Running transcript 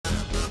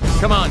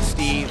Come on,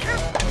 Steve.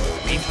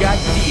 We've got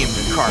D in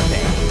the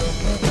carpet.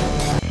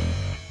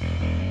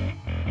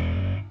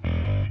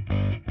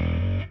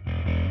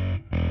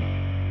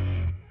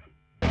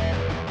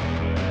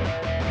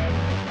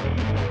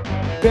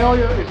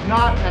 Failure is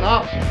not an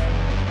option.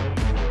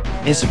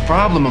 It's a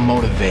problem of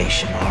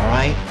motivation, all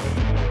right?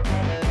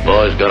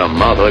 Boy's got a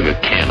mouth like a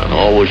cannon,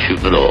 always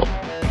shooting it off.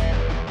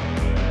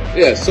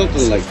 Yeah,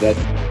 something like that.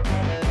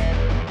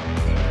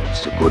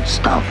 It's the good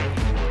stuff.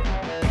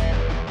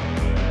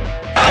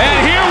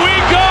 And here we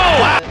go!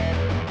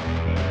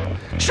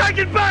 Shake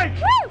and bake!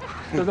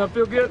 Does that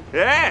feel good?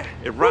 Yeah,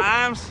 it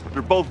rhymes.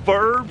 They're both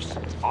verbs.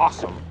 It's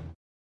awesome.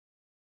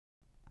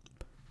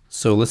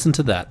 So listen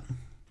to that.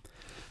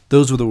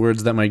 Those were the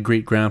words that my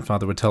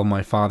great-grandfather would tell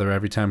my father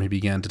every time he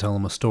began to tell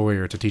him a story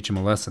or to teach him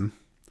a lesson.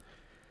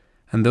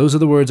 And those are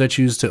the words I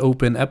choose to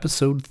open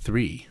episode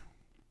 3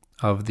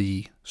 of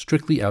the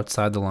Strictly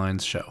Outside the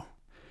Lines show.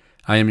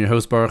 I am your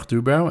host, Baruch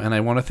Dubrow, and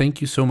I want to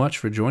thank you so much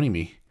for joining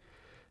me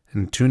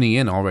and tuning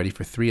in already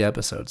for 3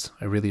 episodes.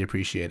 I really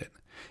appreciate it.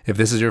 If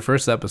this is your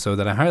first episode,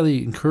 then I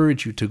highly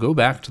encourage you to go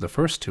back to the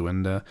first 2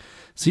 and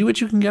see what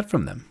you can get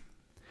from them.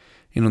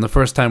 You know, the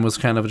first time was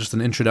kind of just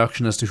an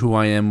introduction as to who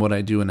I am, what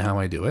I do, and how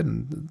I do it,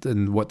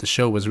 and what the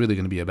show was really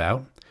going to be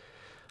about.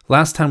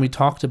 Last time we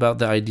talked about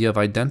the idea of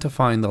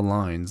identifying the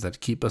lines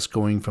that keep us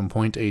going from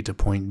point A to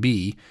point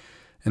B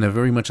in a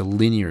very much a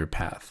linear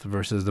path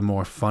versus the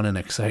more fun and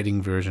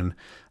exciting version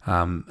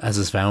as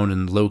is found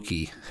in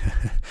Loki.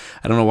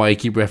 I don't know why I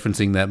keep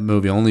referencing that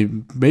movie, only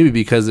maybe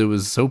because it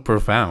was so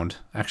profound.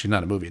 Actually,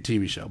 not a movie, a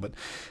TV show, but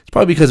it's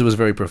probably because it was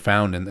very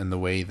profound in the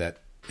way that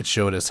it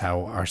showed us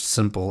how our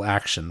simple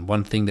action,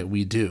 one thing that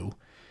we do,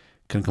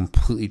 can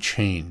completely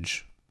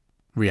change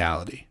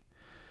reality.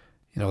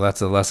 You know,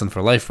 that's a lesson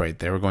for life right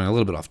there. We're going a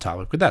little bit off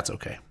topic, but that's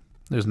okay.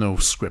 There's no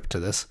script to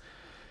this.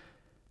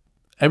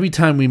 Every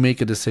time we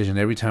make a decision,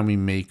 every time we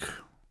make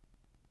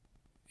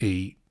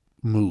a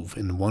move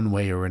in one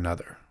way or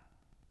another,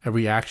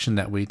 every action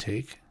that we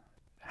take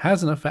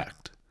has an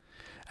effect.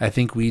 I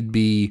think we'd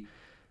be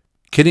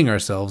kidding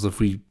ourselves if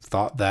we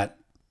thought that,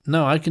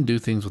 no, I can do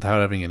things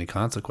without having any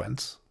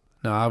consequence.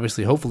 Now,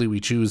 obviously, hopefully we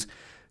choose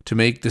to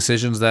make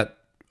decisions that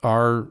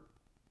are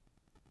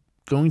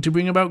going to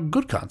bring about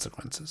good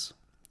consequences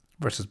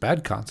versus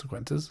bad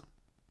consequences.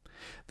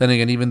 Then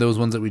again, even those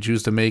ones that we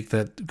choose to make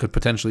that could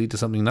potentially lead to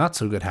something not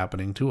so good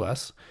happening to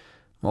us,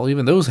 well,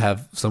 even those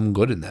have some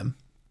good in them.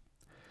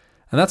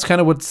 And that's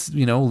kind of what's,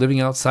 living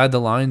outside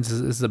the lines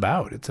is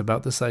about. It's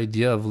about this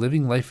idea of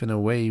living life in a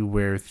way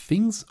where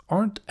things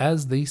aren't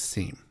as they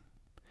seem.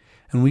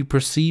 And we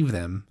perceive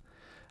them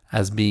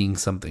as being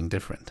something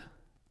different.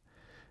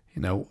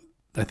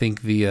 I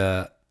think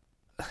the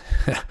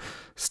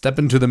step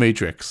into the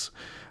matrix.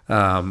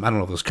 I don't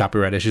know if there's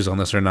copyright issues on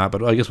this or not,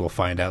 but I guess we'll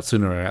find out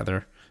sooner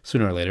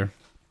or later.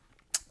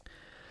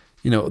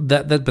 But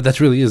that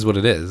really is what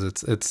it is.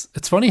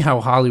 It's funny how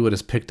Hollywood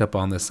has picked up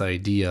on this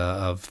idea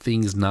of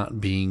things not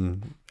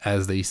being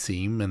as they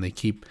seem, and they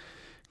keep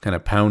kind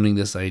of pounding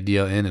this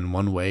idea in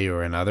one way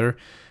or another.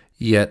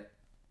 Yet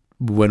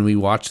when we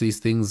watch these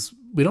things,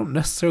 we don't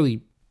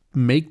necessarily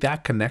make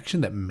that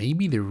connection that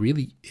maybe there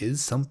really is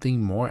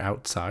something more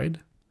outside,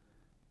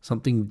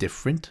 something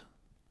different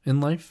in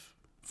life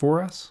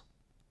for us.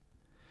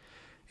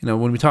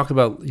 When we talk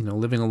about,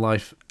 living a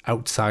life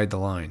outside the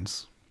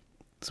lines.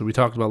 So we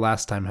talked about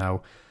last time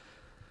how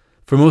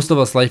for most of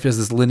us, life is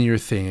this linear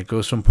thing. It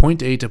goes from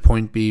point A to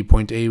point B,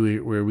 point A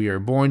where we are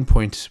born,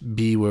 point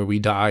B where we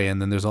die,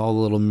 and then there's all the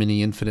little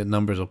mini infinite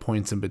numbers of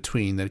points in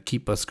between that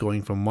keep us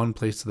going from one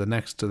place to the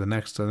next, to the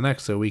next, to the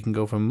next, so we can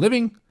go from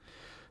living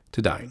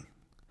to dying.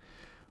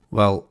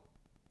 Well,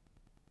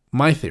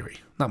 my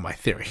theory, not my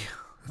theory,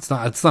 it's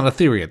not a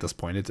theory at this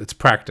point, it's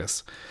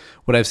practice.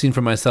 What I've seen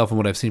for myself and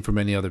what I've seen for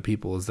many other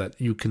people is that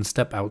you can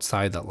step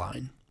outside that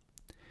line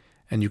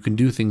and you can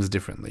do things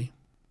differently.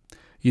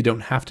 You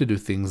don't have to do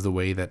things the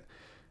way that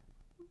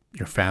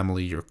your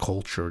family, your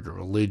culture, your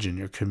religion,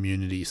 your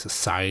community,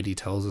 society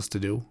tells us to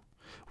do.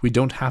 We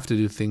don't have to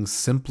do things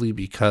simply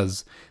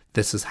because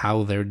this is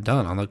how they're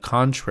done. On the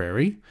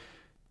contrary,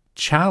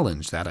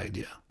 challenge that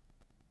idea.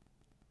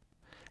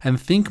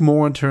 And think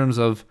more in terms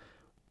of,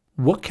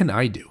 what can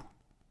I do?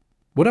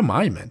 What am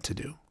I meant to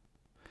do?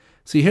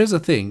 See, here's the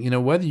thing,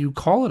 whether you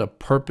call it a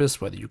purpose,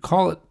 whether you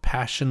call it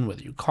passion,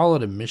 whether you call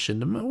it a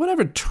mission,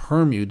 whatever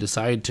term you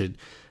decide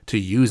to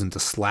use and to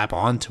slap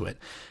onto it,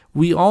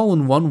 we all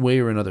in one way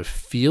or another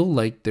feel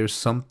like there's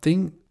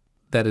something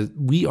that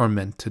we are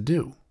meant to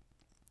do,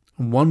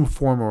 in one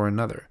form or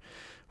another.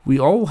 We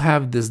all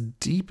have this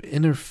deep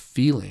inner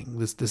feeling,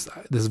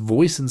 this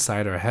voice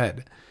inside our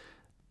head,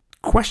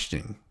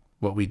 questioning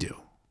what we do.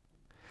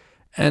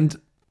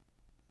 And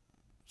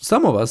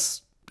some of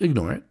us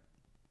ignore it.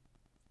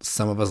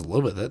 Some of us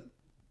live with it.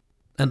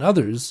 And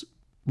others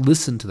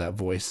listen to that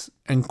voice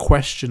and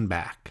question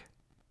back.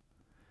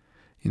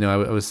 I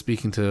was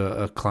speaking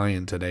to a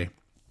client today.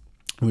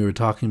 We were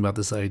talking about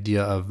this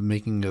idea of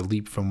making a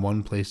leap from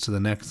one place to the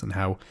next and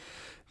how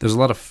there's a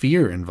lot of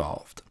fear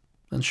involved.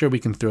 And sure, we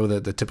can throw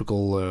the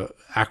typical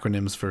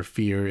acronyms for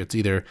fear. It's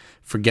either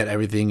forget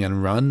everything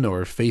and run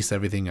or face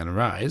everything and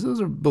rise. Those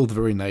are both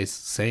very nice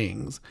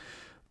sayings.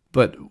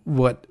 But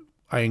what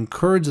I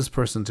encouraged this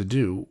person to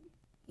do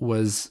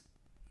was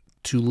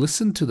to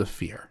listen to the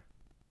fear,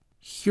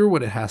 hear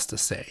what it has to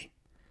say,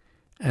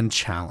 and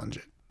challenge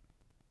it.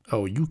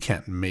 Oh, you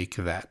can't make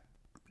that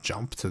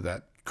jump to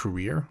that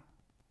career?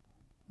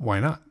 Why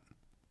not?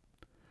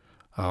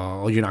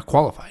 Oh, you're not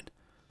qualified.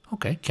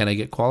 Okay, can I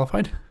get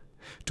qualified?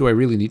 Do I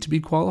really need to be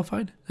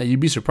qualified? You'd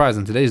be surprised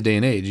in today's day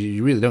and age,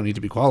 you really don't need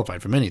to be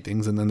qualified for many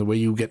things, and then the way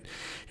you get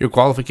your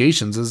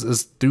qualifications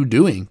is through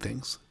doing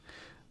things.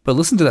 But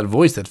listen to that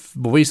voice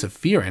of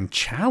fear, and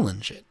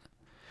challenge it.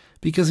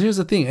 Because here's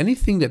the thing,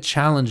 anything that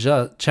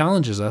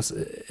challenges us,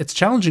 it's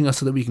challenging us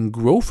so that we can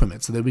grow from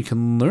it, so that we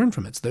can learn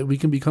from it, so that we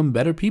can become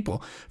better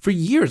people. For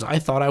years, I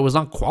thought I was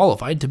not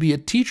qualified to be a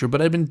teacher,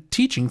 but I've been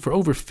teaching for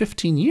over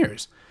 15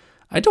 years.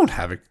 I don't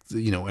have,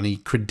 any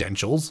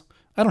credentials.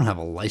 I don't have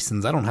a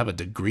license. I don't have a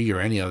degree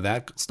or any of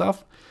that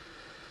stuff.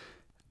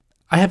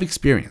 I have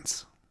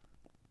experience.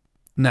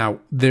 Now,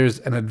 there's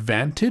an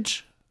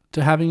advantage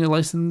to having a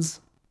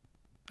license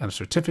and a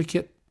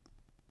certificate.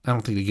 I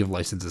don't think they give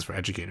licenses for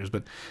educators,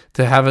 but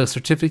to have a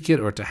certificate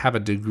or to have a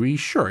degree,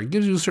 sure, it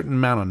gives you a certain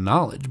amount of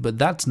knowledge, but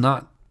that's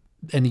not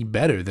any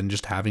better than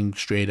just having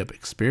straight up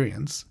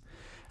experience.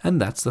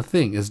 And that's the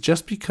thing, is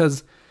just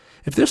because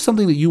if there's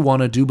something that you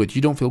want to do, but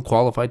you don't feel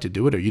qualified to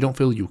do it, or you don't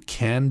feel you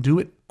can do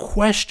it,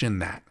 question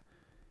that.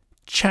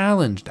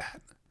 Challenge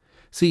that.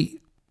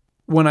 See,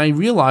 when I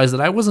realized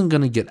that I wasn't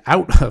going to get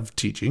out of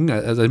teaching,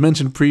 as I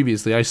mentioned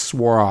previously, I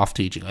swore off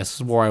teaching. I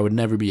swore I would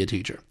never be a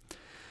teacher.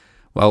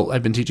 Well,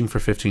 I've been teaching for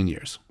 15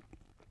 years.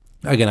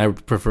 Again, I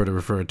prefer to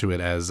refer to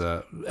it as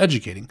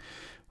educating.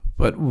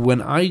 But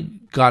when I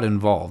got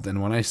involved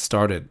and when I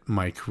started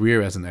my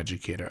career as an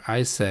educator,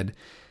 I said,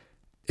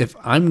 if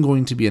I'm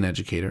going to be an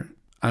educator,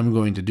 I'm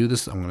going to do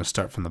this. I'm going to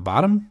start from the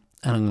bottom,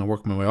 and I'm going to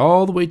work my way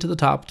all the way to the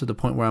top, to the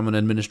point where I'm an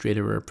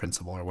administrator or a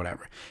principal or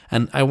whatever.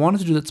 And I wanted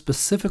to do that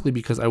specifically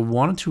because I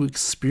wanted to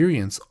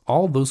experience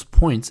all those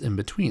points in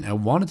between. I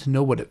wanted to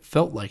know what it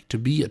felt like to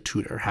be a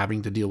tutor,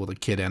 having to deal with a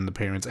kid and the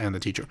parents and the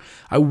teacher.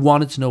 I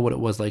wanted to know what it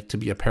was like to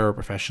be a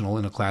paraprofessional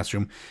in a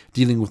classroom,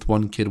 dealing with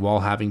one kid while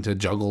having to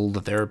juggle the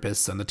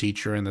therapists and the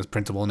teacher and the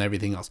principal and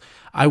everything else.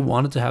 I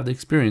wanted to have the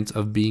experience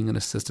of being an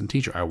assistant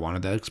teacher. I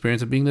wanted that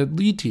experience of being the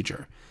lead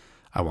teacher.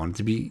 I wanted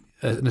to be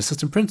an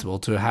assistant principal,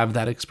 to have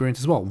that experience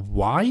as well.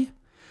 Why?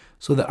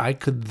 So that I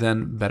could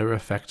then better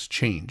affect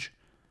change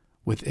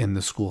within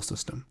the school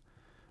system,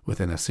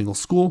 within a single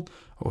school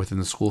or within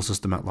the school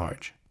system at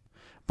large.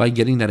 By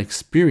getting that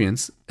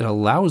experience, it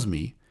allows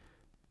me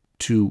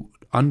to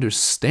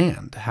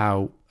understand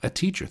how a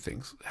teacher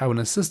thinks, how an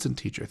assistant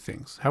teacher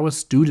thinks, how a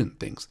student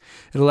thinks.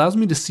 It allows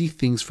me to see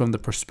things from the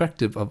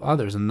perspective of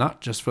others and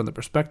not just from the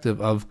perspective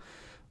of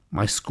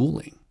my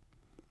schooling.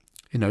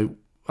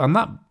 I'm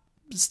not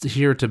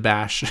here to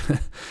bash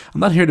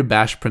I'm not here to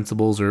bash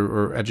principals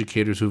or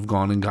educators who've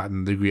gone and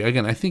gotten the degree.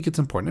 Again, I think it's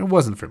important. It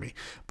wasn't for me,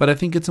 but I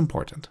think it's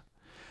important.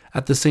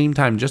 At the same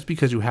time, just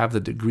because you have the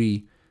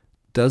degree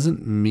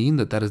doesn't mean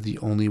that that is the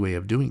only way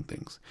of doing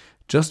things.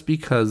 Just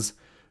because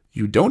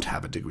you don't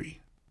have a degree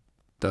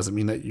doesn't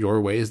mean that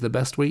your way is the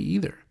best way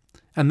either.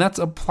 And that's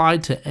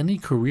applied to any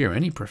career,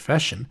 any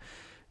profession.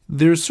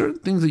 There's certain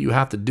things that you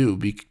have to do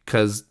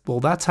because,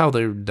 well, that's how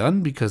they're done,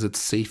 because it's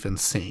safe and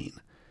sane.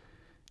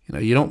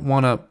 You don't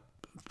want to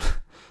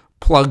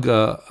plug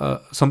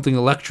something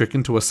electric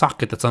into a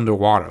socket that's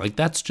underwater. Like,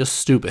 that's just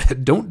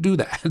stupid. Don't do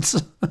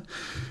that.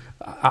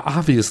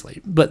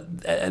 Obviously.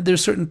 But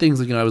there's certain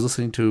things, like, I was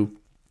listening to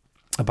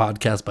a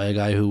podcast by a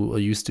guy who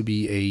used to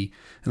be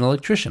an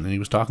electrician, and he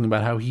was talking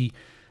about how he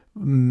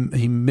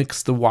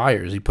mixed the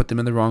wires. He put them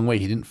in the wrong way.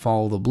 He didn't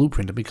follow the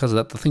blueprint, and because of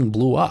that, the thing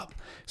blew up.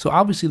 So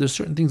obviously there's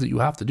certain things that you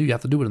have to do. You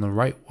have to do it in the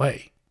right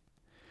way.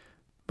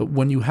 But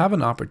when you have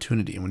an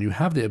opportunity and when you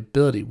have the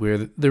ability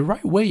where the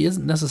right way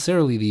isn't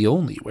necessarily the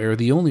only way, or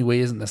the only way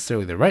isn't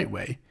necessarily the right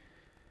way,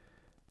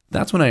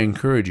 that's when I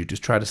encourage you to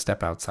try to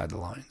step outside the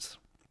lines.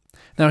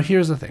 Now,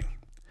 here's the thing.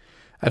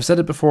 I've said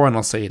it before and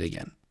I'll say it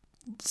again.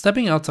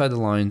 Stepping outside the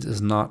lines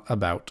is not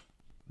about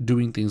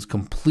doing things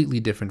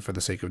completely different for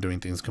the sake of doing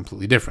things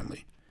completely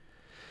differently.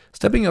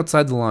 Stepping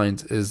outside the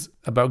lines is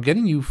about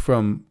getting you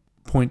from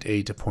point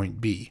A to point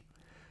B,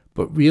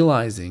 but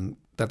realizing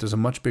that there's a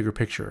much bigger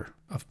picture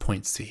of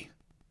point C.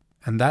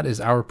 And that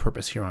is our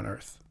purpose here on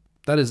Earth.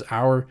 That is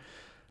our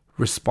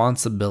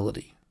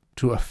responsibility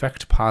to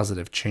affect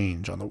positive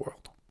change on the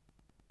world.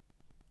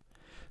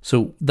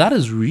 So that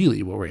is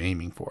really what we're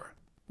aiming for.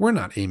 We're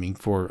not aiming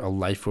for a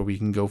life where we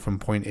can go from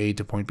point A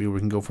to point B, where we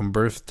can go from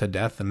birth to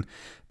death and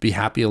be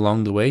happy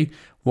along the way.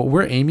 What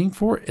we're aiming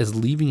for is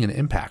leaving an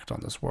impact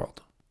on this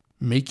world,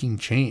 making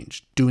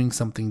change, doing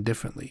something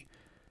differently,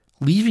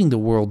 leaving the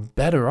world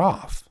better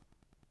off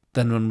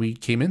than when we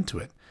came into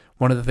it.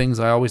 One of the things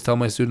I always tell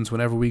my students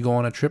whenever we go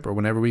on a trip or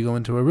whenever we go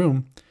into a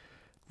room,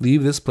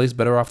 leave this place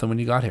better off than when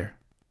you got here.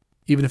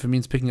 Even if it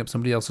means picking up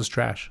somebody else's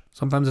trash.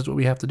 Sometimes that's what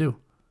we have to do.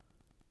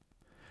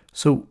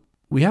 So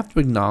we have to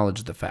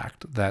acknowledge the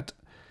fact that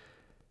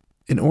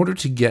in order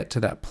to get to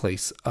that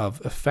place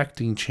of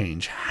affecting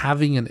change,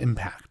 having an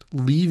impact,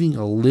 leaving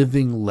a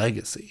living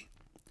legacy,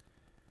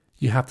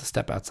 you have to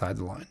step outside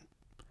the line.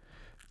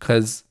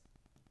 Because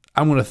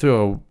I'm going to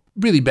throw a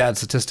really bad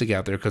statistic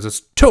out there because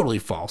it's totally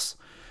false.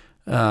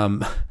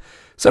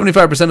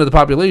 75% of the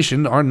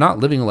population are not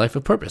living a life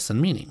of purpose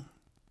and meaning.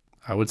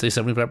 I would say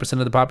 75%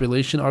 of the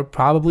population are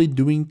probably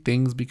doing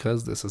things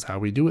because this is how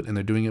we do it, and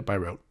they're doing it by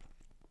rote.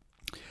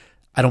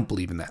 I don't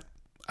believe in that.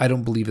 I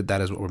don't believe that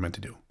that is what we're meant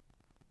to do.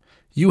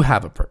 You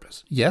have a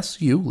purpose.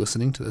 Yes, you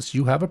listening to this,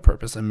 you have a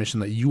purpose, a mission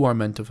that you are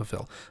meant to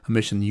fulfill, a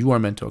mission you are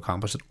meant to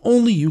accomplish, that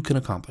only you can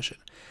accomplish it.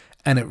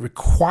 And it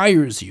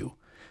requires you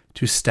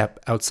to step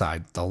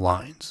outside the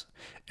lines.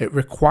 It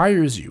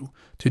requires you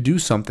to do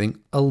something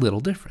a little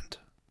different.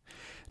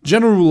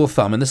 General rule of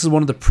thumb, and this is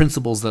one of the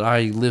principles that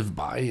I live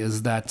by,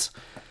 is that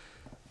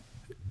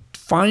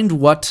find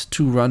what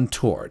to run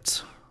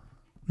towards,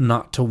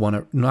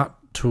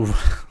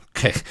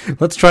 okay,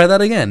 let's try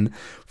that again.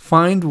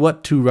 Find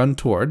what to run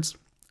towards,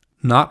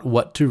 not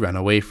what to run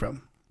away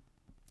from.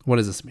 What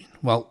does this mean?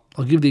 Well,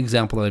 I'll give the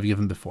example that I've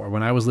given before.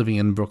 When I was living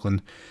in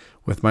Brooklyn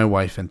with my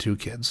wife and 2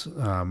 kids,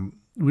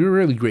 we were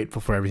really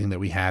grateful for everything that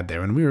we had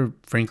there, and we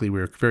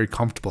were very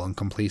comfortable and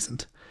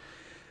complacent.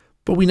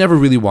 But we never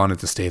really wanted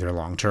to stay there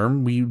long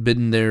term. We'd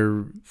been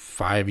there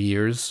 5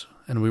 years,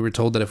 and we were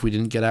told that if we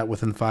didn't get out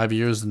within 5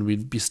 years, then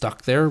we'd be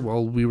stuck there.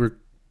 Well, we were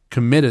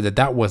committed that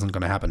that wasn't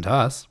going to happen to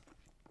us.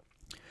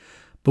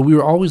 But we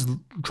were always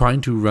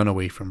trying to run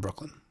away from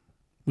Brooklyn.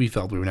 We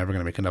felt we were never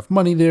going to make enough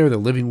money there. The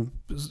living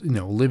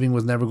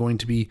was never going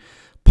to be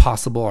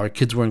possible. Our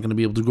kids weren't going to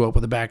be able to grow up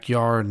with a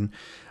backyard, and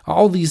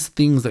all these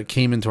things that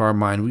came into our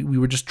mind. We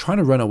were just trying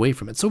to run away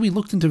from it. So we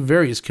looked into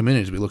various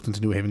communities. We looked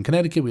into New Haven,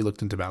 Connecticut. We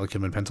looked into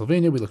Ballacum,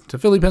 Pennsylvania. We looked into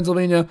Philly,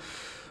 Pennsylvania.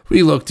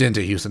 We looked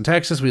into Houston,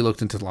 Texas. We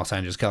looked into Los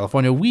Angeles,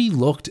 California. We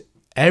looked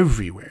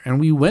everywhere, and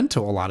we went to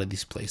a lot of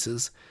these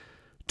places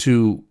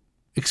to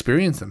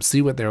experience them,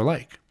 see what they're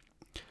like.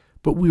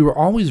 But we were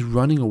always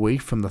running away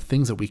from the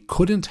things that we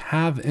couldn't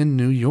have in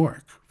New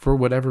York for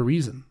whatever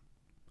reason.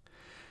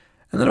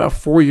 And then about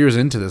 4 years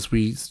into this,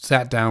 we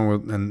sat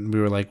down and we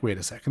were like, wait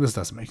a second, this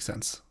doesn't make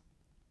sense.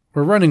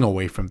 We're running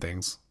away from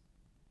things.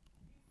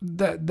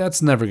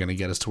 That's never going to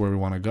get us to where we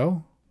want to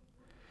go.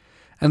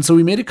 And so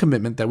we made a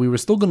commitment that we were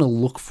still going to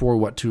look for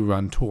what to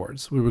run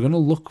towards. We were going to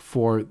look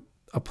for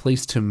a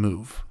place to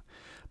move.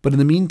 But in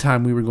the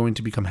meantime, we were going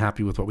to become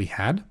happy with what we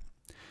had,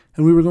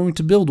 and we were going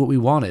to build what we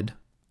wanted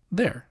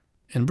there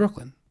in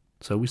Brooklyn.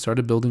 So we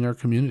started building our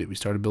community. We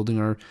started building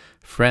our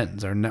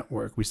friends, our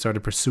network. We started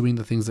pursuing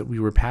the things that we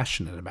were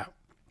passionate about.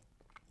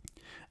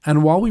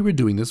 And while we were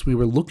doing this, we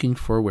were looking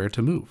for where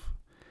to move.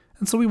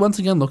 And so we once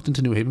again looked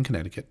into New Haven,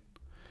 Connecticut,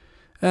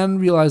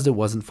 and realized it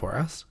wasn't for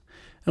us.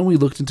 And we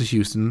looked into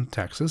Houston,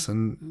 Texas,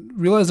 and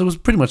realized it was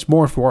pretty much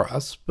more for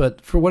us,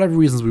 but for whatever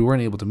reasons, we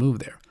weren't able to move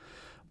there.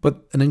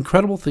 But an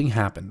incredible thing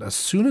happened. As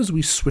soon as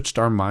we switched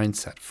our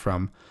mindset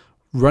from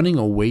running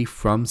away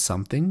from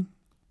something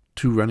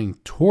to running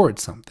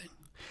towards something,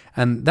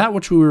 and that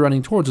which we were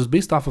running towards was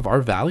based off of our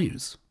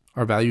values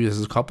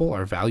as a couple,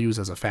 our values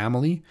as a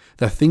family,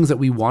 the things that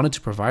we wanted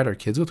to provide our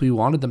kids with. We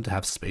wanted them to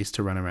have space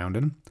to run around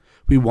in.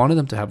 We wanted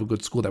them to have a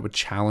good school that would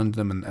challenge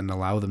them and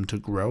allow them to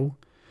grow.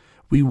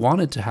 We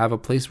wanted to have a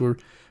place where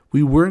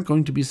we weren't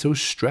going to be so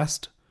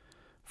stressed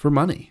for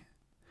money.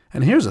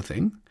 And here's the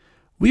thing.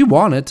 We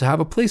wanted to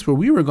have a place where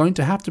we were going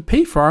to have to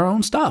pay for our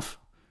own stuff.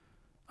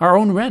 Our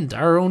own rent,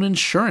 our own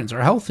insurance,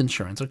 our health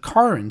insurance, our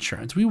car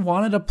insurance. We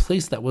wanted a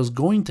place that was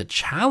going to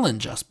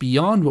challenge us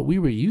beyond what we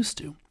were used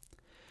to.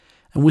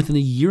 And within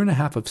 1.5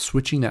 years of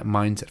switching that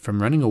mindset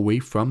from running away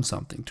from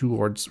something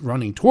towards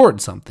running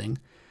towards something,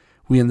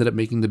 we ended up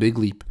making the big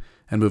leap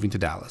and moving to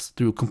Dallas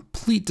through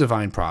complete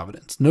divine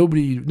providence.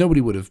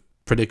 Nobody would have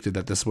predicted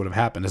that this would have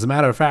happened. As a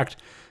matter of fact,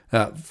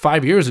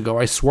 5 years ago,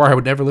 I swore I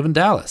would never live in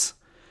Dallas.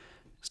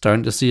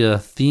 Starting to see a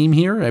theme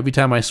here. Every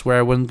time I swear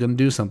I wasn't going to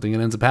do something,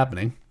 it ends up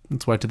happening.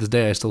 That's why to this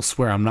day I still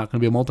swear I'm not going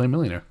to be a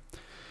multimillionaire.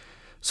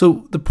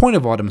 So the point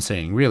of what I'm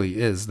saying really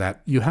is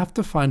that you have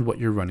to find what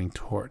you're running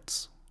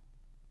towards.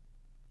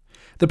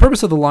 The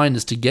purpose of the line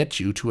is to get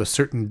you to a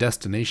certain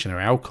destination or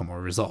outcome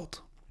or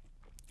result.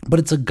 But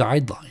it's a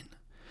guideline.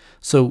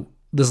 So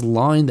this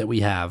line that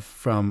we have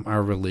from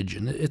our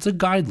religion, it's a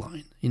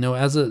guideline. You know,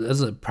 as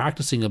a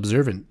practicing,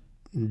 observant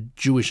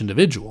Jewish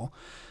individual,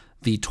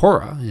 the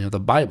Torah, the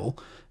Bible,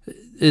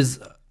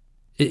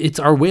 it's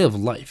our way of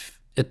life.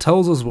 It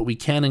tells us what we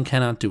can and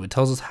cannot do. It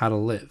tells us how to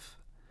live.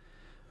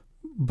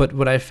 But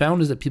what I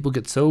found is that people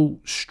get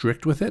so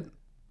strict with it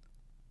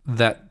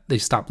that they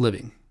stop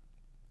living.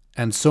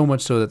 And so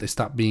much so that they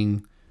stop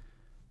being,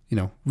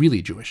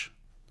 really Jewish.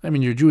 I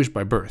mean, you're Jewish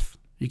by birth.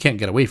 You can't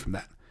get away from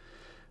that.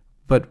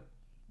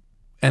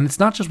 And it's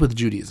not just with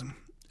Judaism.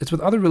 It's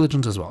with other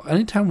religions as well.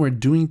 Anytime we're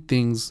doing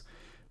things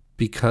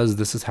because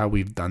this is how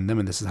we've done them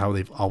and this is how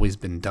they've always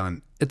been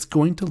done, it's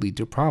going to lead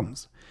to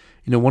problems.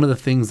 One of the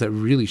things that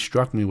really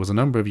struck me was a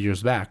number of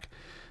years back,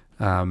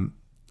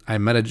 I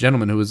met a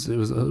gentleman who was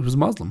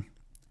Muslim,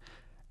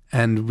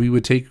 and we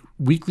would take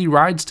weekly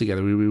rides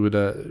together. We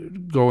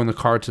would go in the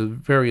car to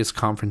various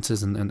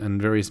conferences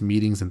and various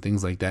meetings and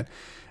things like that.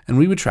 And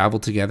we would travel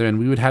together, and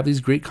we would have these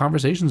great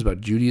conversations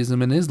about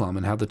Judaism and Islam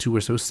and how the two were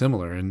so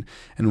similar and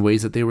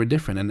ways that they were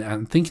different. And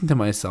I'm thinking to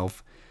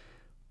myself,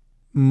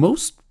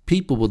 most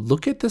people would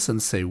look at this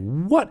and say,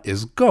 what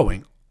is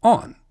going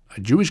on? A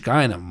Jewish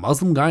guy and a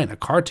Muslim guy in a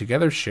car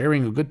together,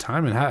 sharing a good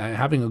time and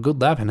having a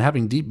good laugh and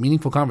having deep,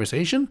 meaningful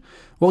conversation?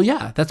 Well,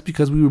 yeah, that's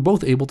because we were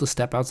both able to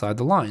step outside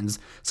the lines.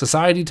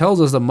 Society tells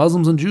us that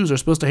Muslims and Jews are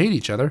supposed to hate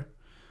each other.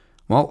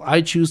 Well,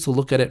 I choose to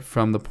look at it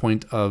from the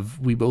point of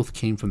we both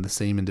came from the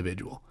same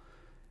individual.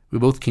 We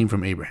both came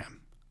from Abraham.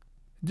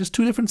 Just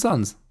two different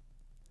sons.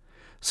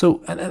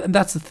 So, and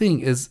that's the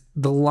thing, is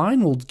the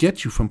line will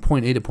get you from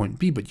point A to point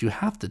B, but you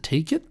have to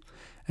take it,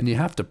 and you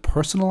have to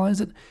personalize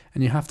it,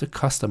 and you have to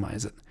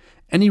customize it.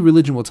 Any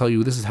religion will tell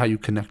you this is how you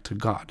connect to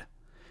God.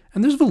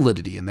 And there's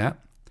validity in that.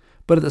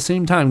 But at the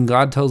same time,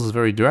 God tells us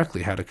very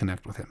directly how to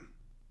connect with him.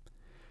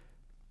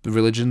 The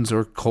religions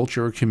or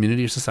culture or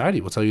community or society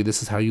will tell you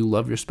this is how you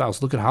love your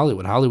spouse. Look at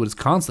Hollywood. Hollywood is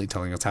constantly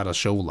telling us how to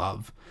show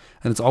love.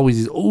 And it's always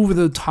these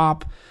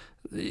over-the-top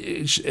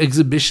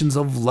exhibitions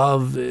of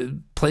love,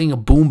 playing a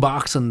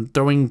boombox and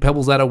throwing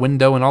pebbles out a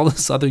window and all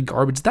this other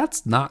garbage.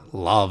 That's not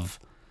love.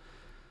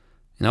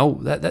 You know,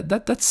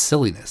 that's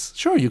silliness.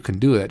 Sure, you can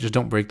do that. Just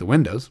don't break the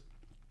windows.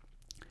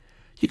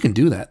 You can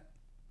do that.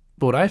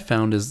 But what I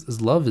found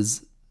is love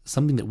is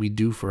something that we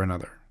do for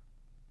another.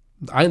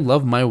 I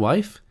love my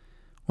wife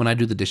when I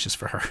do the dishes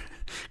for her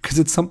because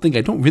it's something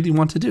I don't really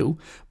want to do,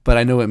 but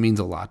I know it means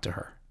a lot to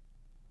her.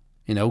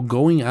 You know,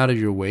 going out of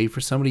your way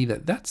for somebody,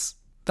 that's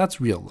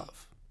real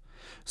love.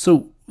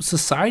 So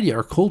society,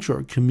 our culture,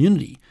 our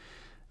community,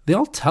 they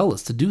all tell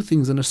us to do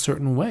things in a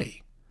certain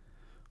way.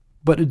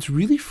 But it's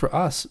really for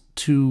us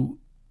to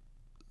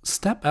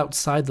step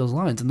outside those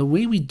lines. And the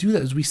way we do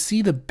that is we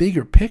see the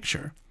bigger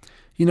picture.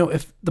 You know,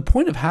 if the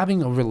point of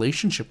having a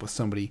relationship with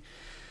somebody,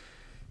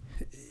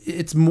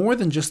 it's more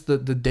than just the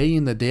day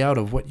in, the day out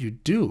of what you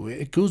do.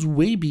 It goes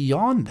way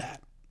beyond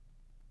that.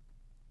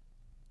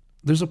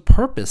 There's a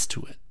purpose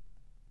to it.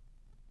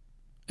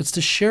 It's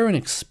to share an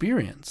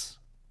experience.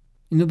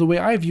 You know, the way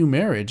I view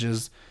marriage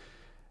is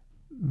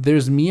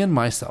there's me and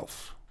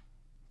myself.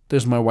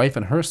 There's my wife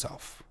and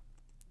herself.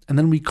 And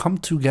then we come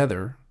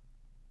together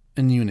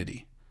in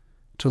unity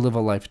to live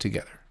a life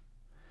together.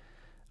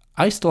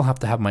 I still have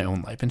to have my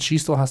own life, and she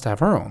still has to have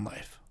her own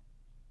life.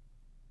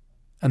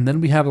 And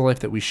then we have the life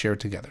that we share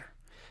together.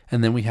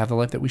 And then we have the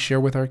life that we share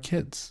with our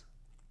kids.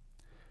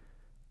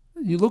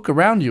 You look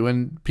around you,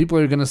 and people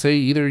are going to say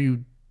either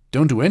you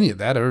don't do any of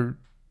that or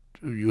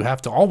you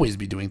have to always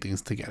be doing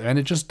things together. And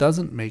it just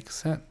doesn't make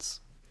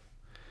sense.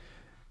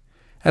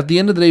 At the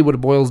end of the day, what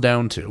it boils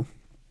down to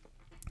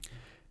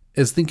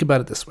is think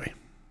about it this way.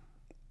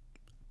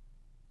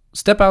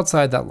 Step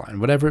outside that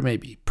line, whatever it may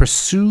be.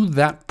 Pursue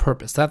that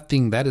purpose, that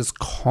thing that is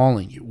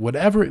calling you,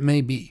 whatever it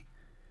may be.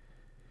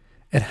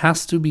 It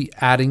has to be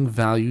adding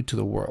value to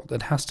the world.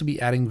 It has to be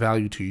adding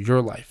value to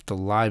your life, the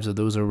lives of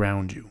those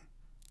around you.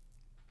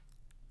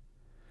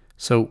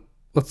 So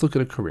let's look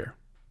at a career.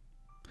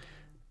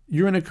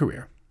 You're in a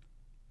career.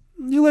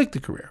 You like the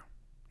career.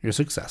 You're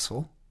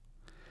successful.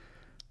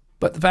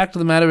 But the fact of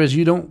the matter is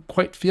you don't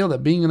quite feel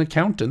that being an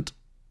accountant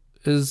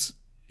is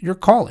your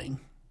calling.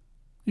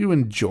 You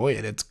enjoy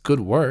it. It's good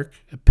work.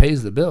 It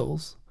pays the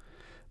bills.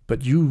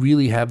 But you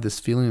really have this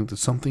feeling that there's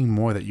something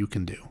more that you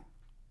can do.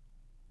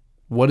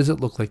 What does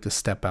it look like to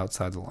step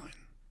outside the line?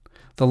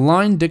 The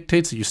line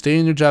dictates that you stay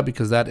in your job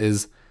because that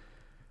is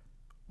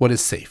what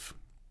is safe.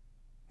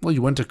 Well,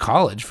 you went to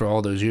college for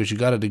all those years. You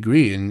got a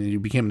degree and you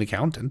became an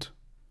accountant.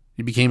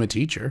 You became a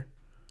teacher.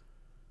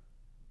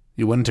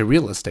 You went into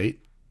real estate.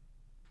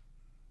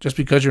 Just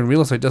because you're in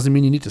real estate doesn't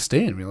mean you need to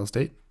stay in real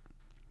estate.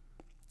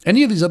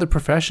 Any of these other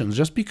professions,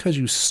 just because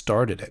you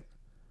started it,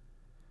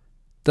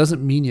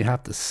 doesn't mean you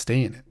have to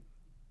stay in it.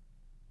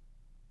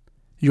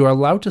 You are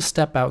allowed to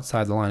step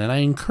outside the line, and I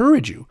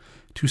encourage you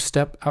to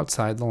step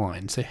outside the line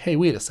and say, hey,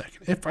 wait a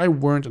second. If I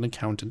weren't an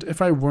accountant,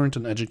 if I weren't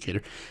an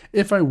educator,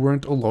 if I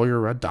weren't a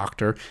lawyer or a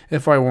doctor,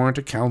 if I weren't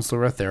a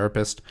counselor or a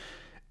therapist,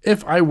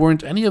 if I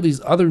weren't any of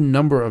these other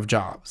number of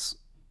jobs,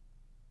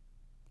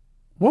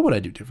 what would I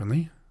do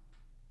differently?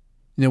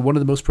 You know, one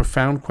of the most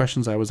profound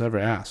questions I was ever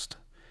asked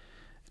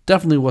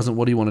definitely wasn't,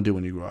 what do you want to do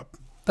when you grow up?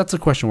 That's a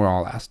question we're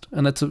all asked,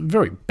 and that's a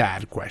very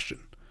bad question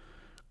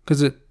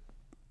because it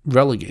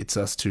relegates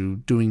us to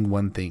doing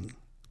one thing,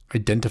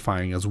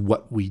 identifying as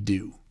what we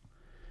do.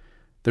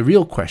 The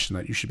real question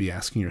that you should be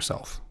asking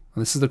yourself,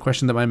 and this is the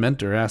question that my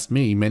mentor asked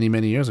me many,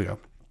 many years ago,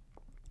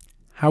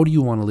 how do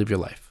you want to live your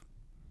life?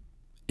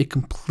 It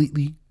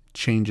completely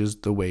changes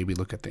the way we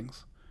look at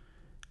things.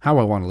 How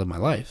I want to live my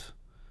life?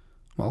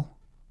 Well,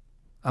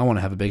 I want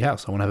to have a big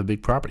house. I want to have a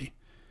big property.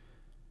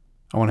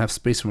 I want to have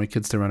space for my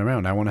kids to run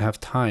around. I want to have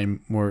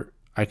time where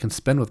I can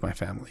spend with my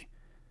family.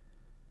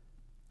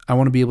 I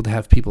want to be able to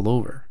have people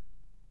over.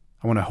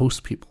 I want to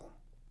host people.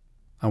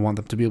 I want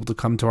them to be able to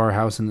come to our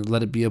house and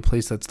let it be a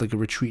place that's like a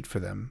retreat for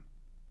them,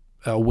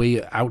 a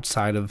way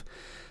outside of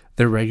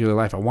their regular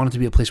life. I want it to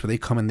be a place where they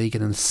come and they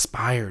get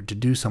inspired to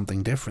do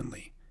something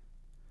differently.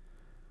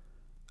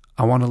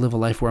 I want to live a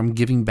life where I'm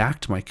giving back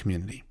to my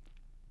community,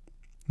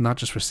 not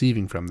just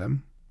receiving from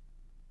them.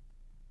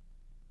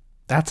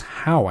 That's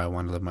how I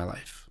want to live my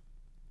life.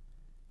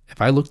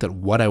 If I looked at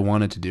what I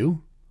wanted to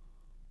do,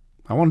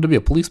 I wanted to be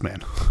a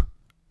policeman.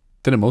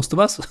 Didn't most of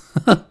us?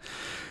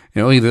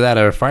 Either that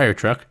or a fire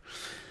truck.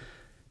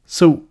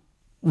 So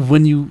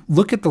when you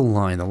look at the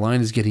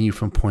line is getting you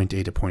from point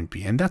A to point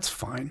B, and that's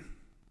fine.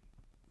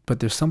 But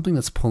there's something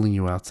that's pulling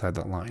you outside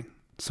that line.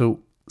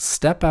 So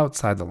step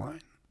outside the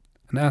line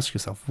and ask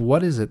yourself,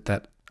 what is it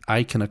that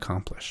I can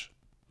accomplish?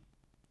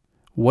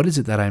 What is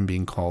it that I'm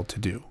being called to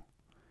do?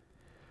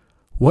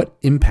 What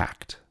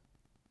impact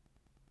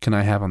can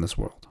I have on this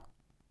world?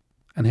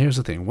 And here's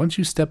the thing. Once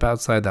you step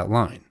outside that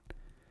line,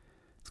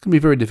 it's going to be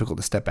very difficult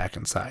to step back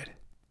inside.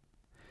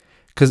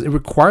 Because it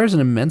requires an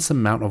immense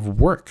amount of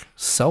work,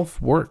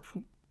 self-work,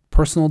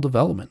 personal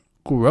development,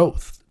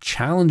 growth,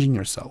 challenging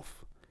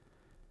yourself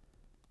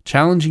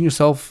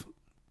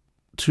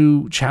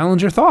to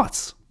challenge your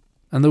thoughts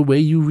and the way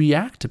you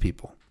react to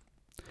people.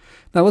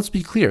 Now, let's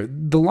be clear.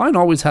 The line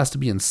always has to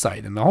be in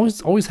sight and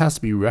always has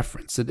to be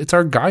referenced. It's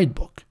our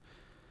guidebook.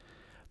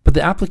 But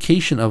the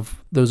application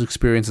of those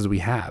experiences we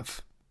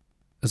have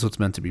is what's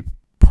meant to be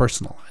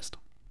personalized.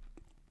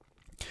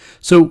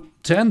 So,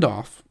 to end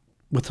off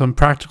with some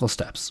practical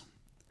steps,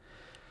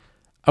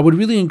 I would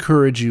really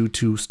encourage you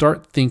to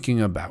start thinking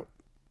about.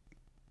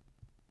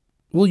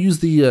 We'll use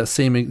the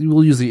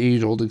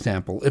age-old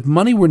example. If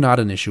money were not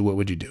an issue, what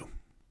would you do?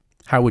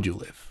 How would you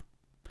live?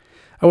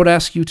 I would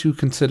ask you to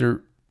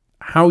consider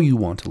how you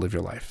want to live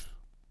your life,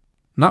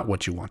 not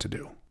what you want to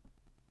do.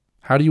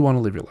 How do you want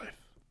to live your life?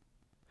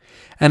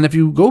 And if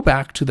you go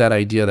back to that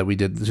idea that we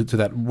did, to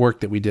that work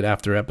that we did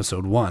after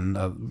episode 1,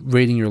 of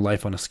rating your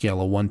life on a scale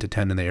of 1 to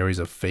 10 in the areas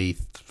of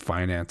faith,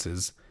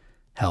 finances,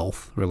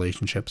 health,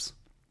 relationships,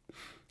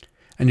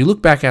 and you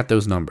look back at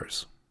those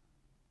numbers,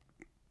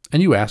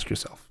 and you ask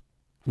yourself,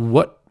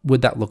 what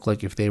would that look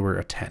like if they were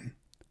a 10?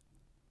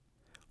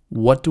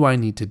 What do I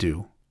need to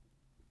do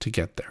to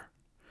get there?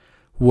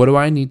 What do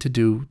I need to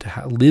do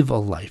to live a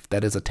life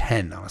that is a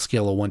 10 on a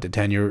scale of 1 to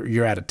 10?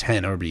 You're at a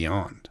 10 or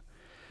beyond.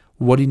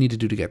 What do you need to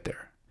do to get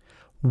there?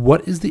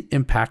 What is the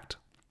impact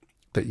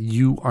that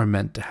you are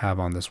meant to have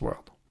on this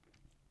world?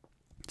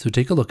 So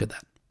take a look at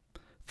that.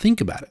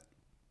 Think about it.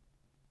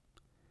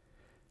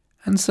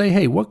 And say,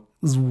 hey, what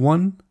is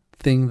one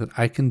thing that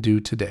I can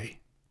do today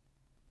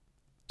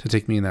to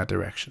take me in that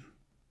direction?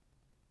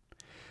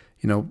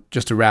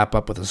 Just to wrap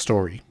up with a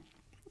story.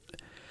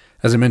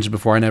 As I mentioned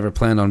before, I never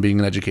planned on being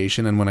in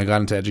education. And when I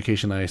got into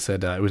education, I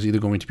said I was either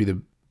going to be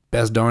the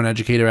best darn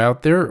educator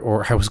out there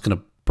or I was going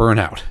to burn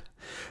out.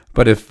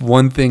 But if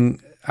one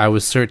thing I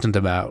was certain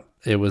about,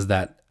 it was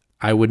that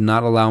I would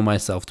not allow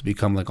myself to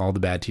become like all the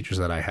bad teachers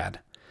that I had.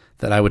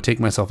 That I would take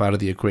myself out of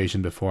the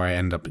equation before I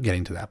end up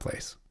getting to that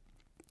place.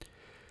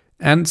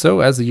 And so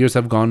as the years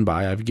have gone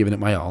by, I've given it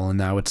my all, and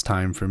now it's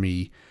time for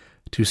me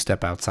to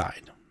step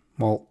outside.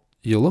 Well,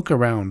 you look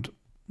around,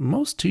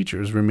 most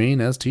teachers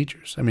remain as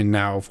teachers. I mean,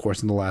 now, of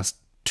course, in the last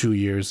 2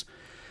 years,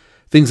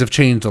 things have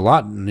changed a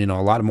lot, and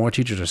a lot more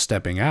teachers are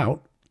stepping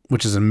out,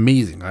 which is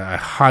amazing. I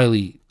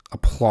highly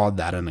applaud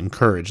that and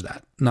encourage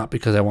that. Not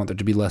because I want there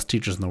to be less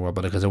teachers in the world,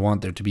 but because I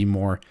want there to be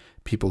more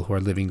people who are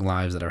living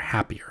lives that are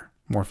happier,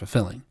 more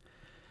fulfilling.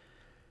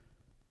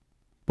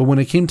 But when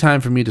it came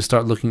time for me to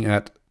start looking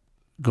at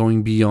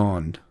going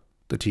beyond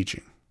the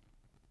teaching,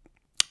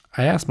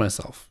 I asked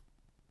myself,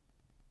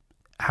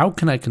 how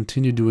can I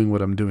continue doing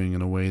what I'm doing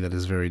in a way that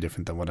is very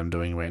different than what I'm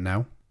doing right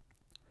now?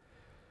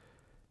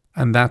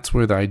 And that's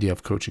where the idea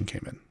of coaching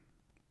came in.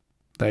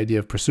 The idea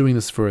of pursuing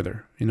this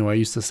further. I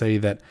used to say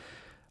that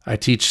I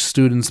teach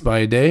students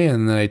by day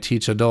and then I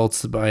teach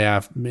adults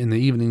in the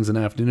evenings and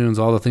afternoons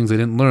all the things they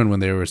didn't learn when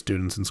they were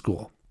students in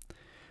school.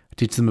 I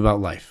teach them about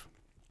life.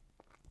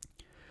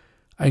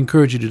 I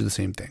encourage you to do the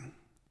same thing.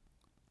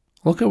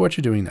 Look at what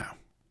you're doing now.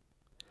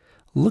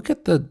 Look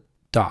at the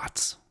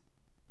dots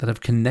that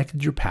have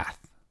connected your path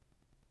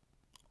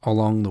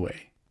along the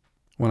way.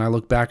 When I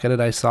look back at it,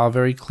 I saw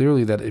very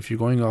clearly that if you're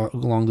going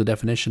along the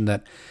definition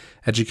that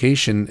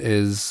education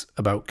is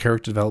about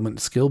character development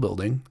and skill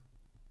building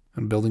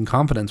and building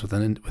confidence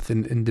within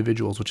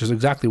individuals, which is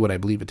exactly what I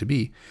believe it to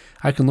be,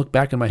 I can look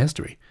back in my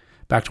history,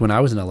 back to when I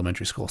was in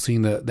elementary school,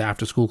 seeing the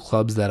after-school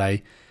clubs that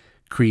I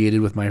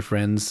created with my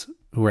friends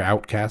who were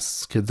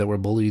outcasts, kids that were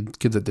bullied,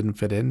 kids that didn't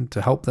fit in,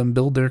 to help them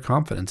build their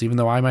confidence, even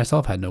though I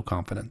myself had no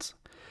confidence.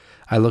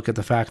 I look at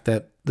the fact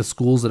that the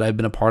schools that I've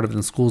been a part of and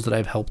the schools that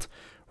I've helped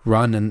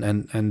run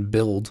and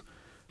build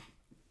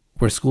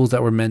were schools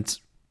that were meant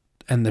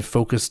and they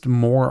focused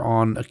more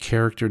on a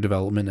character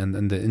development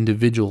and the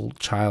individual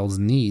child's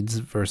needs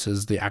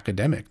versus the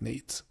academic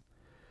needs.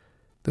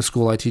 The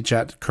school I teach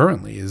at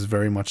currently is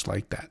very much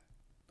like that.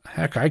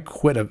 Heck, I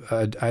quit a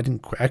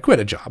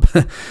job.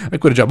 I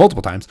quit a job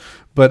multiple times,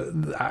 but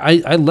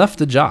I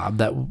left a job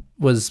that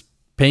was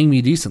paying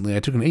me decently. I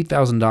took an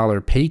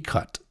 $8,000 pay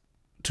cut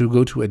to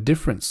go to a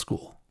different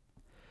school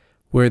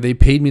where they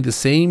paid me the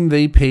same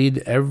they paid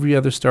every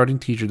other starting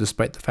teacher,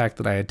 despite the fact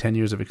that I had 10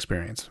 years of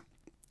experience.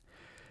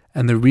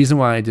 And the reason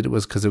why I did it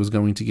was because it was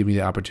going to give me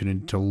the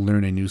opportunity to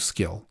learn a new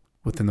skill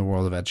within the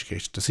world of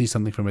education, to see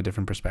something from a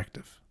different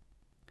perspective.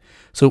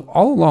 So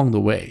all along the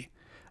way,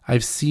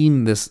 I've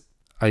seen this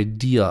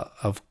idea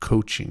of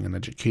coaching and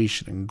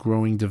education and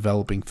growing,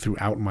 developing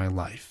throughout my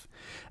life.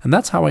 And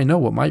that's how I know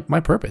what my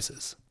purpose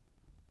is.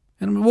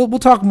 And we'll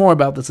talk more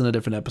about this in a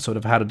different episode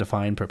of how to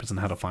define purpose and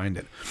how to find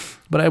it.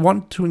 But I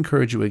want to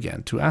encourage you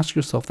again to ask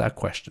yourself that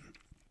question.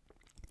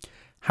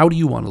 How do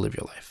you want to live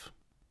your life?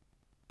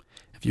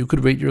 If you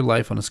could rate your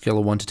life on a scale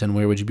of 1 to 10,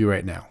 where would you be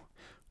right now?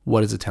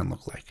 What does a 10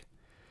 look like?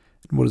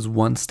 And what is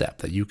one step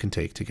that you can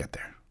take to get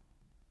there?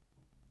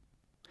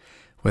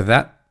 With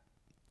that,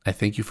 I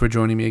thank you for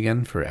joining me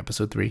again for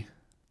episode 3,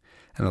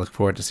 and I look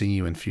forward to seeing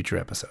you in future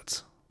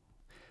episodes.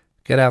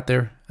 Get out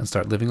there and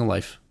start living a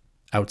life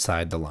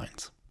outside the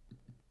lines.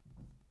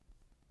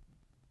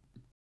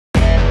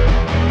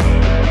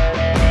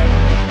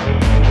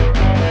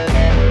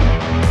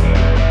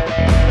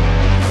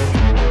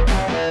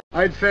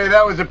 I'd say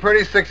that was a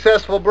pretty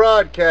successful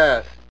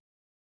broadcast.